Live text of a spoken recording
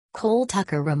Cole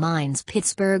Tucker reminds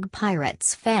Pittsburgh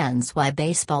Pirates fans why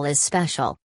baseball is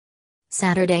special.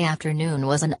 Saturday afternoon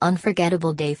was an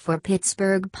unforgettable day for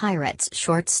Pittsburgh Pirates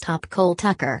shortstop Cole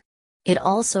Tucker. It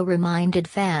also reminded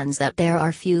fans that there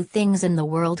are few things in the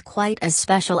world quite as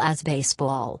special as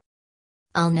baseball.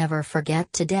 "I'll never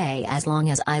forget today as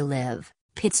long as I live,"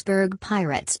 Pittsburgh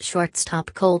Pirates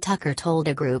shortstop Cole Tucker told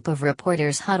a group of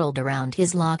reporters huddled around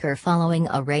his locker following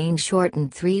a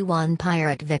rain-shortened 3-1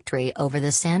 Pirate victory over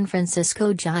the San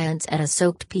Francisco Giants at a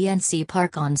soaked PNC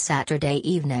Park on Saturday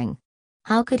evening.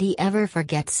 How could he ever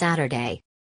forget Saturday?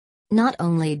 Not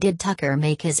only did Tucker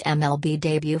make his MLB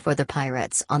debut for the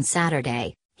Pirates on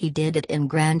Saturday, he did it in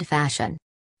grand fashion.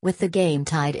 With the game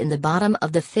tied in the bottom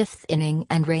of the fifth inning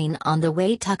and rain on the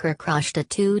way, Tucker crushed a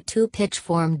 2-2 pitch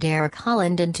from Derek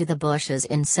Holland into the bushes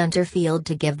in center field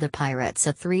to give the Pirates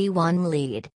a 3-1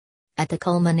 lead. At the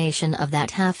culmination of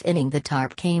that half inning, the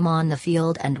tarp came on the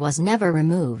field and was never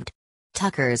removed.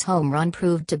 Tucker's home run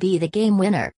proved to be the game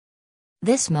winner.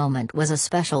 This moment was a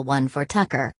special one for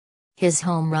Tucker. His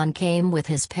home run came with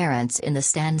his parents in the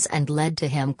stands and led to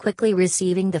him quickly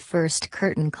receiving the first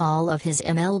curtain call of his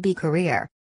MLB career.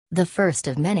 The first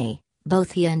of many,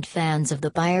 both he and fans of the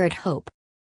Pirate hope.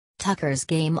 Tucker's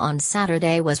game on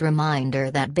Saturday was a reminder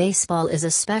that baseball is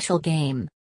a special game.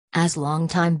 As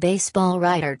longtime baseball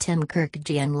writer Tim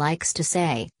Kirkjian likes to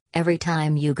say, every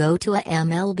time you go to a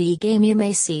MLB game you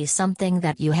may see something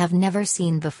that you have never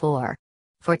seen before.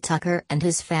 For Tucker and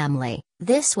his family,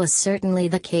 this was certainly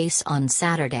the case on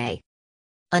Saturday.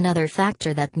 Another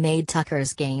factor that made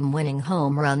Tucker's game-winning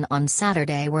home run on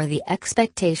Saturday were the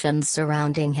expectations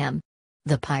surrounding him.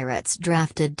 The Pirates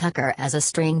drafted Tucker as a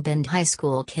string-bean high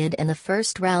school kid in the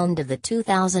first round of the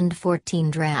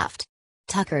 2014 draft.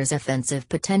 Tucker's offensive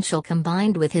potential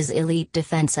combined with his elite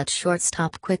defense at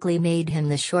shortstop quickly made him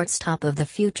the shortstop of the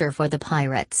future for the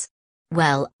Pirates.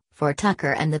 Well, for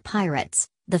Tucker and the Pirates,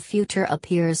 the future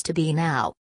appears to be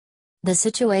now. The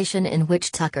situation in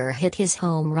which Tucker hit his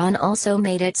home run also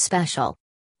made it special.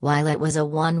 While it was a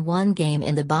 1-1 game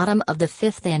in the bottom of the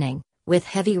fifth inning, with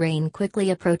heavy rain quickly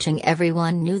approaching,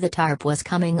 everyone knew the tarp was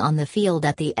coming on the field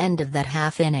at the end of that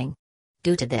half inning.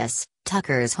 Due to this,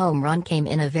 Tucker's home run came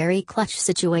in a very clutch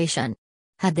situation.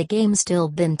 Had the game still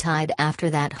been tied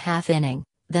after that half inning,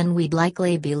 then we'd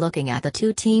likely be looking at the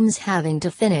two teams having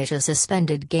to finish a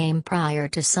suspended game prior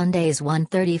to Sunday's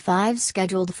 1:35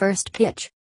 scheduled first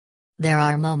pitch. There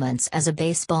are moments as a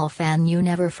baseball fan you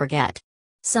never forget.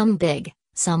 Some big,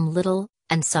 some little,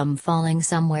 and some falling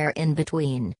somewhere in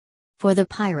between. For the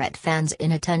Pirate fans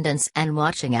in attendance and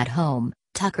watching at home,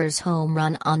 Tucker's home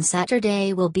run on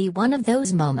Saturday will be one of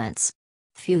those moments.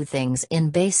 Few things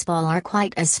in baseball are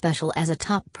quite as special as a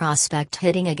top prospect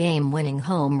hitting a game-winning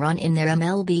home run in their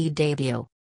MLB debut.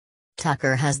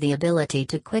 Tucker has the ability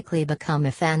to quickly become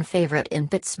a fan favorite in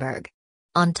Pittsburgh.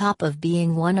 On top of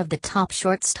being one of the top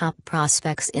shortstop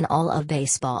prospects in all of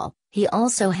baseball, he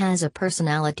also has a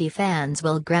personality fans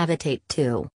will gravitate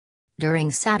to. During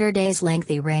Saturday's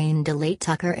lengthy rain delay,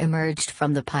 Tucker emerged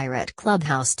from the Pirate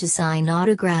clubhouse to sign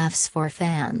autographs for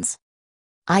fans.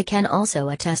 "I can also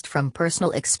attest from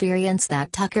personal experience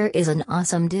that Tucker is an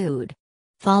awesome dude.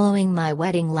 Following my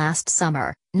wedding last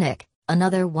summer, Nick,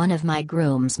 another one of my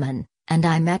groomsmen, and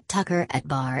I met Tucker at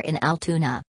bar in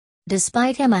Altoona.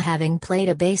 Despite him having played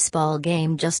a baseball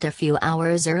game just a few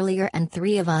hours earlier and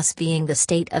three of us being the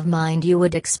state of mind you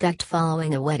would expect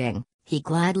following a wedding, he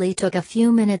gladly took a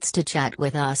few minutes to chat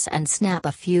with us and snap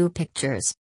a few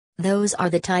pictures. Those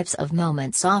are the types of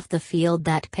moments off the field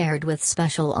that, paired with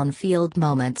special on-field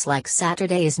moments like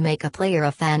Saturday's, make a player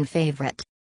a fan favorite."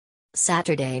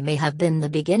 Saturday may have been the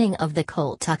beginning of the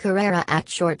Cole Tucker era at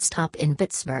shortstop in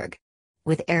Pittsburgh.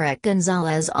 With Eric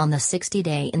Gonzalez on the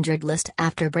 60-day injured list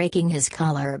after breaking his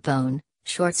collarbone,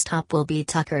 shortstop will be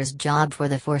Tucker's job for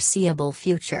the foreseeable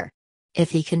future.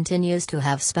 If he continues to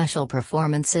have special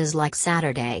performances like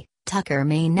Saturday, Tucker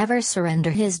may never surrender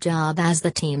his job as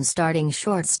the team's starting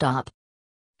shortstop.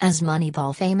 As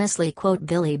Moneyball famously quote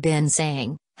Billy Beane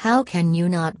saying, "How can you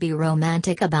not be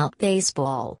romantic about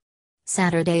baseball?"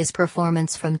 Saturday's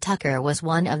performance from Tucker was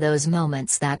one of those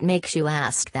moments that makes you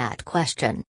ask that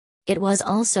question. It was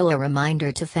also a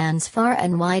reminder to fans far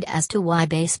and wide as to why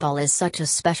baseball is such a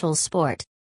special sport.